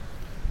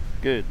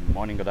Good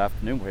morning, good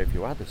afternoon, wherever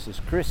you are. This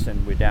is Chris,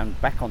 and we're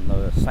back on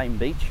the same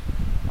beach.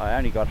 I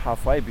only got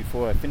halfway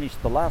before I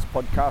finished the last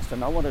podcast,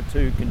 and I wanted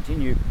to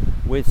continue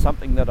with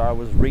something that I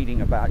was reading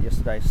about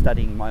yesterday,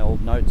 studying my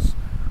old notes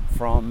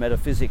from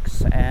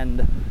metaphysics.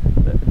 And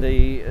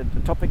the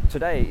topic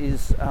today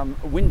is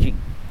whinging.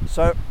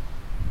 So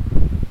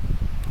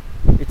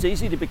it's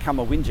easy to become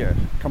a whinger,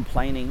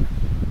 complaining,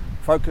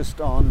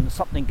 focused on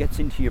something gets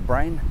into your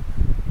brain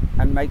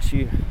and makes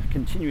you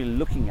continually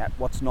looking at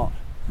what's not.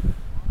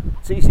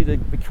 It's easy to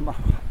become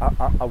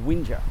a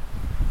whinger.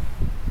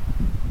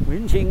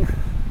 Whinging,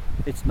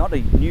 it's not a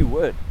new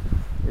word.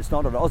 It's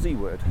not an Aussie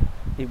word.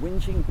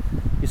 Whinging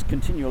is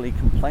continually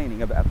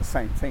complaining about the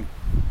same thing.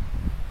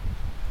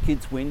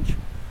 Kids whinge,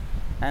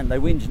 and they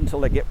whinge until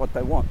they get what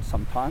they want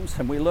sometimes,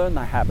 and we learn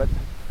the habit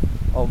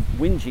of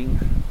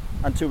whinging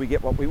until we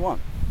get what we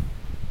want.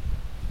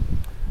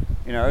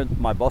 You know,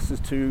 my boss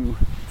is too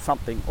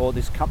something, or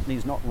this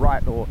company's not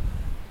right, or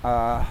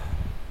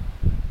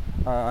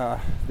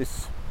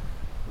this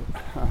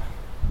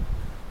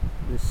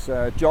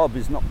job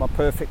is not my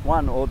perfect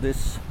one, or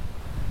this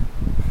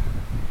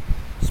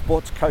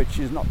sports coach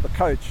is not the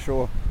coach,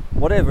 or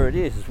whatever it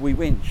is. We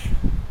whinge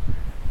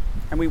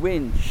and we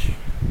whinge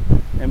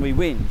and we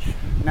whinge.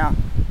 Now,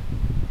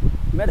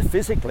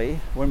 metaphysically,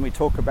 when we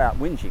talk about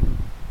whinging,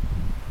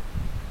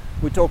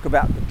 we talk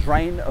about the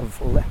drain of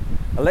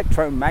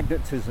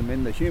electromagnetism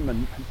in the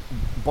human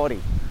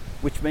body,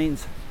 which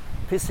means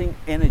pissing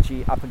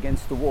energy up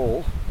against the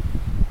wall,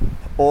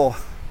 or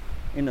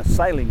in a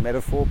sailing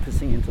metaphor,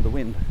 pissing into the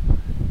wind.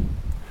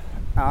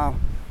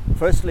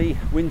 Firstly,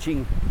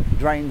 whinging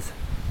drains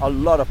a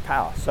lot of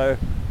power. So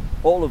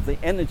all of the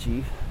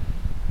energy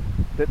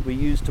that we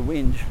use to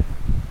whinge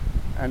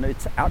and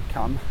its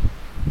outcome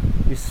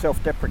is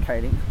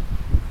self-deprecating,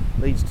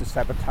 leads to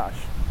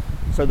sabotage.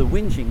 So the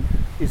whinging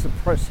is a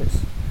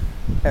process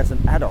as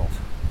an adult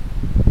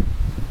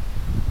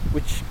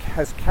which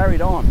has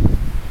carried on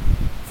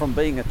from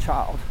being a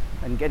child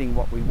and getting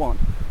what we want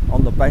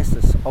on the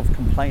basis of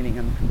complaining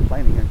and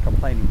complaining and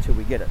complaining till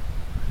we get it.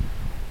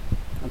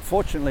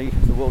 Unfortunately,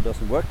 the world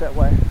doesn't work that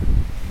way.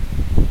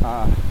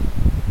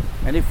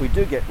 And if we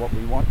do get what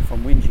we want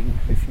from whinging,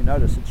 if you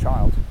notice a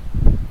child,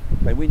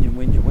 they whinge and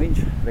whinge and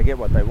whinge, they get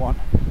what they want,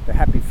 they're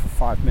happy for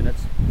 5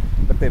 minutes,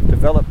 but they've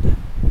developed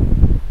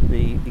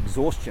the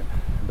exhaustion,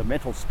 the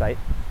mental state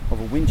of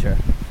a whinger,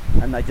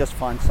 and they just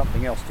find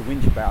something else to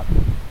whinge about.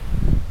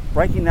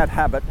 Breaking that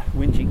habit,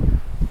 whinging,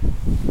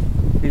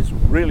 is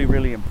really,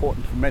 really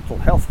important for mental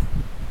health.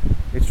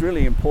 It's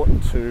really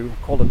important to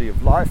quality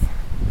of life,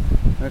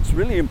 and it's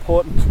really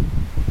important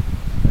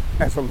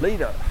as a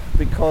leader,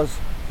 because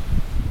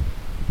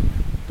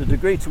the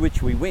degree to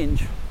which we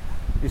whinge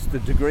is the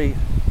degree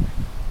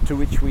to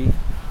which we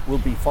will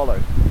be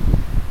followed.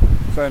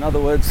 So in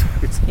other words,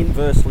 it's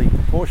inversely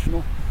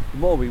proportional. The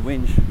more we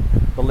whinge,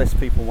 the less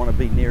people want to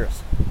be near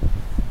us.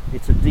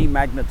 It's a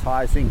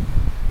demagnetizing,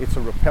 it's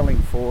a repelling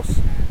force,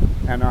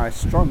 and I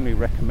strongly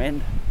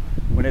recommend,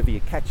 whenever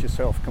you catch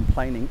yourself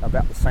complaining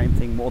about the same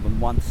thing more than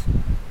once,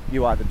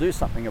 you either do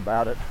something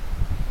about it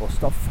or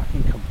stop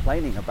fucking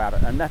complaining about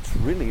it. And that's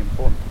really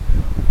important.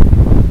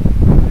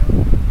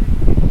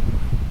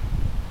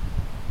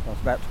 I was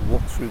about to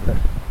walk through the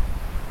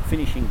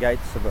finishing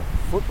gates of a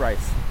foot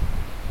race,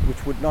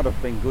 which would not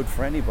have been good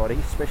for anybody,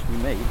 especially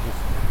me. There's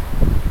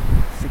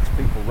 6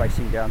 people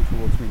racing down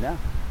towards me now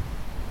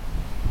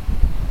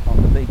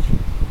on the beach.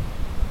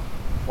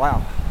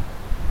 Wow,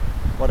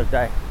 what a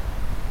day.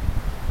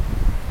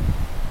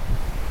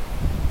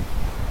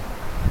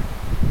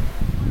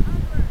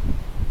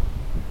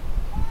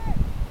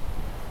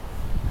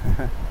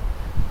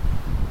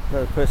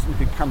 The person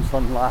who comes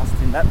on last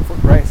in that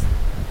foot race,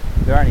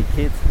 they're only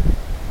kids.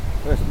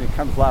 The person who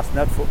comes last in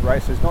that foot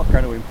race is not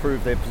going to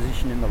improve their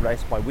position in the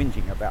race by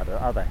whinging about it,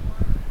 are they?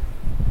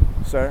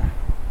 So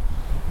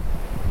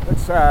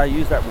let's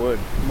use that word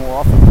more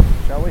often,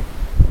 shall we?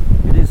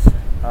 It is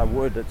a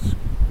word that's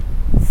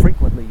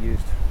frequently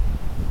used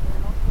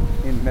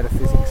in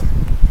metaphysics,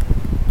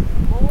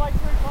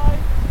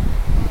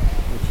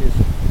 which is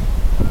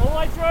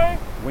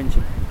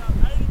whinging.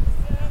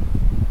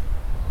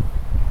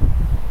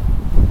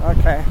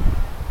 Okay,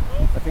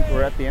 I think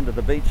we're at the end of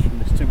the beach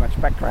and there's too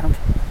much background.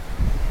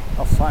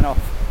 I'll sign off.